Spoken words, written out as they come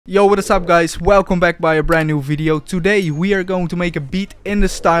Yo, what is up guys, welcome back by a brand new video. Today we are going to make a beat in the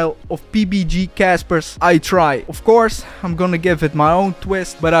style of PPGCASPR's I Try. Of course, I'm gonna give it my own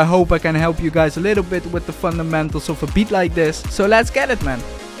twist, but I hope I can help you guys a little bit with the fundamentals of a beat like this. So let's get it, man.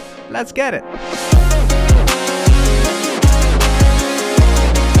 Let's get it.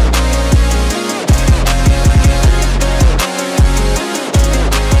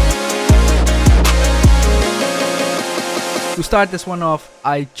 To start this one off,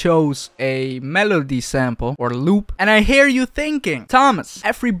 I chose a melody sample or loop, and I hear you thinking, Thomas,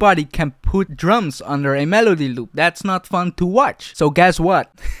 everybody can put drums under a melody loop. That's not fun to watch. So guess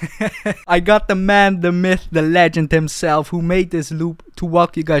what? I got the man, the myth, the legend himself who made this loop to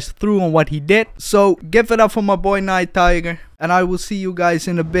walk you guys through on what he did. So give it up for my boy Nightiger, and I will see you guys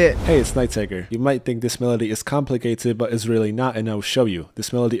in a bit. Hey, it's Nightiger. You might think this melody is complicated, but it's really not, and I'll show you.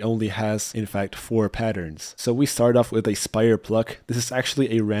 This melody only has, in fact, 4 patterns. So we start off with a spire pluck. This is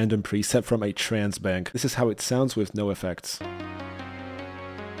actually a random preset from a trance bank. This is how it sounds with no effects.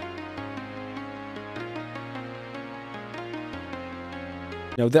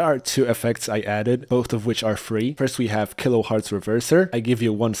 Now there are 2 effects I added, both of which are free. First we have kilohertz reverser. I give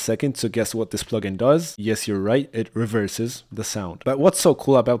you 1 second to guess what this plugin does. Yes, you're right, it reverses the sound. But what's so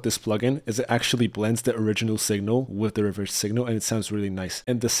cool about this plugin is it actually blends the original signal with the reverse signal, and it sounds really nice.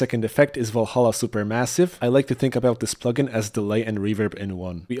 And the second effect is Valhalla Supermassive. I like to think about this plugin as delay and reverb in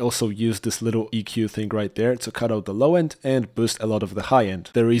one. We also use this little EQ thing right there to cut out the low end and boost a lot of the high end.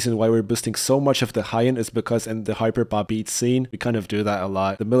 The reason why we're boosting so much of the high end is because in the HYPERPOP Beats scene, we kind of do that a lot.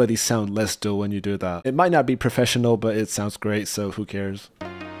 The melodies sound less dull when you do that. It might not be professional, but it sounds great, so who cares?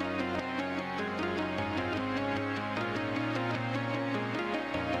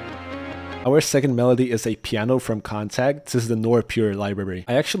 Our second melody is a piano from Contact. This is the Nor Pure library.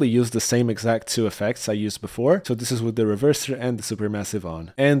 I actually used the same exact 2 effects I used before. So this is with the reverser and the supermassive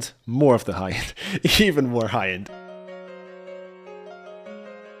on. And more of the high end. Even more high end.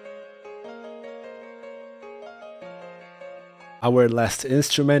 Our last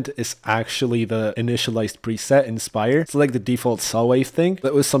instrument is actually the initialized preset Inspire. It's like the default saw wave thing,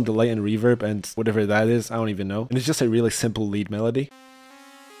 but with some delay and reverb and whatever that is, I don't even know. And it's just a really simple lead melody.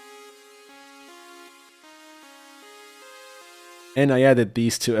 And I added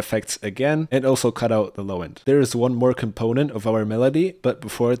these 2 effects again and also cut out the low end. There is one more component of our melody, but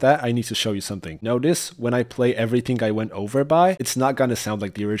before that I need to show you something. Notice when I play everything I went over by, it's not gonna sound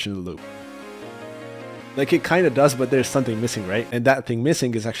like the original loop. Like it kind of does, but there's something missing, right? And that thing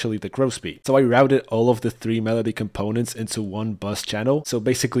missing is actually the gross beat. So I routed all of the 3 melody components into one bus channel. So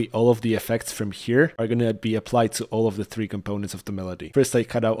basically all of the effects from here are going to be applied to all of the 3 components of the melody. First I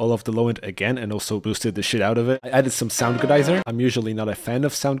cut out all of the low end again and also boosted the shit out of it. I added some sound goodizer. I'm usually not a fan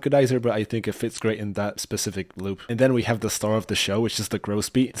of sound goodizer, but I think it fits great in that specific loop. And then we have the star of the show, which is the gross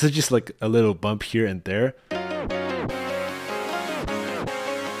beat. This is just like a little bump here and there.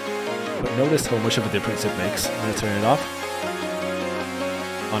 But notice how much of a difference it makes. I'm gonna turn it off.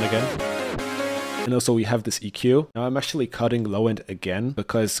 On again. And also we have this EQ. Now I'm actually cutting low end again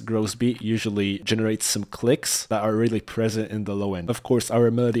because gross beat usually generates some clicks that are really present in the low end. Of course, our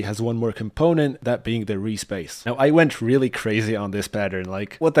melody has one more component, that being the respace. Now I went really crazy on this pattern,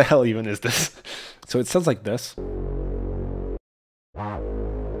 like what the hell even is this? So it sounds like this.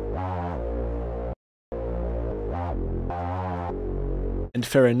 And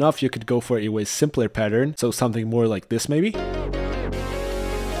fair enough, you could go for a way simpler pattern, so something more like this maybe.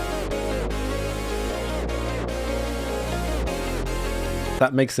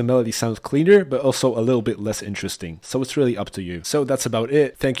 That makes the melody sound cleaner, but also a little bit less interesting. So it's really up to you. So that's about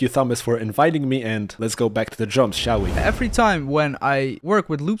it. Thank you, Thomas, for inviting me, and let's go back to the drums, shall we? Every time when I work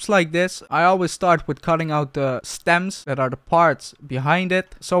with loops like this, I always start with cutting out the stems that are the parts behind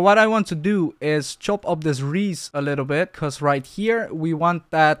it. So what I want to do is chop up this res a little bit, because right here we want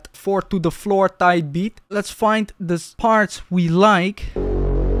that 4 to the floor tight beat. Let's find the parts we like.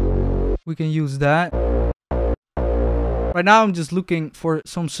 We can use that. Right now I'm just looking for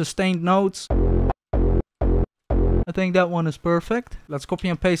some sustained notes. I think that one is perfect. Let's copy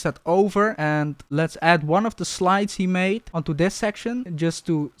and paste that over, and let's add one of the slides he made onto this section just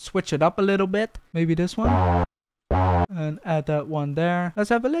to switch it up a little bit. Maybe this one. And add that one there. Let's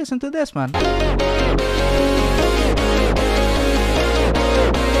have a listen to this, man.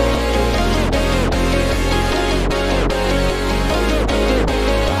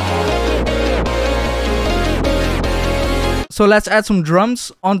 So let's add some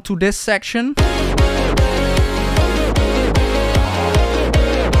drums onto this section.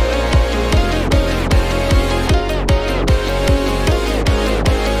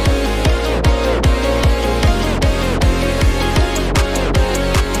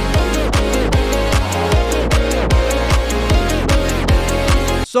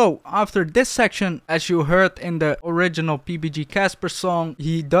 So after this section, as you heard in the original PPGCASPR song,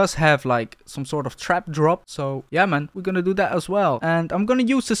 he does have like some sort of trap drop. So yeah, man, we're gonna do that as well. And I'm gonna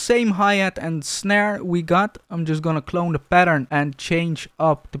use the same hi-hat and snare we got. I'm just gonna clone the pattern and change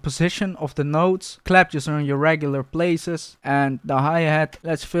up the position of the notes. Clap just on your regular places, and the hi-hat,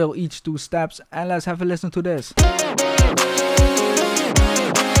 let's fill each 2 steps, and let's have a listen to this.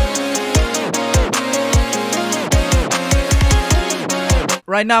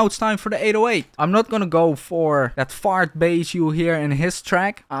 Right now it's time for the 808. I'm not gonna go for that fart bass you hear in his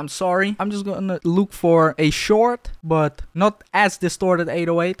track. I'm sorry. I'm just gonna look for a short but not as distorted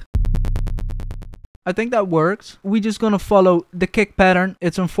 808. I think that works. We're just gonna follow the kick pattern.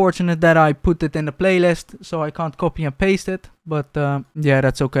 It's unfortunate that I put it in the playlist, so I can't copy and paste it. But yeah,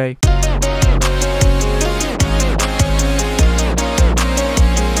 that's okay.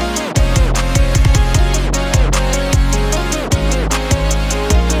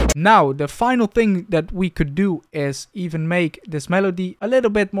 Now, the final thing that we could do is even make this melody a little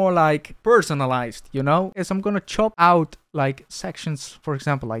bit more like personalized, you know? Is I'm gonna chop out like sections, for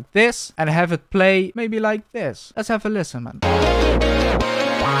example, like this, and have it play maybe like this. Let's have a listen, man.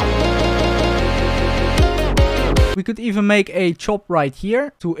 We could even make a chop right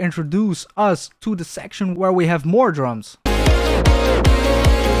here to introduce us to the section where we have more drums.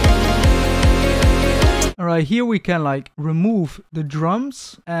 Alright, here we can like remove the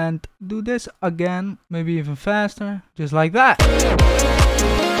drums and do this again, maybe even faster, just like that.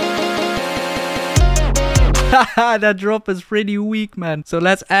 Haha, that drop is pretty weak, man. So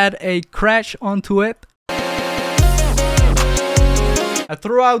let's add a crash onto it.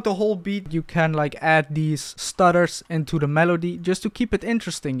 Throughout the whole beat, you can like add these stutters into the melody just to keep it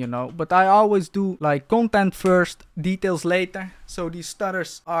interesting, you know. But I always do like content first, details later. So these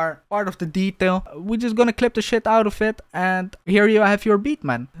stutters are part of the detail. We're just gonna clip the shit out of it, and here you have your beat,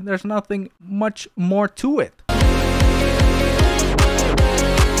 man. There's nothing much more to it.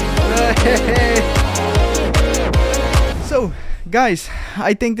 So guys,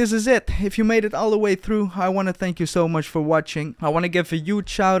 I think this is it. If you made it all the way through, I want to thank you so much for watching. I want to give a huge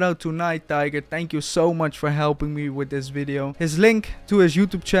shout out to Nightiger. Thank you so much for helping me with this video. His link to his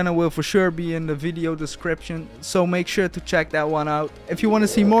YouTube channel will for sure be in the video description, so make sure to check that one out. If you want to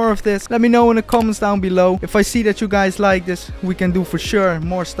see more of this, let me know in the comments down below. If I see that you guys like this, we can do for sure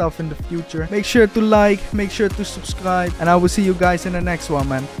more stuff in the future. Make sure to like, make sure to subscribe, and I will see you guys in the next one,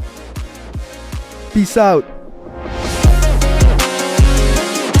 man. Peace out.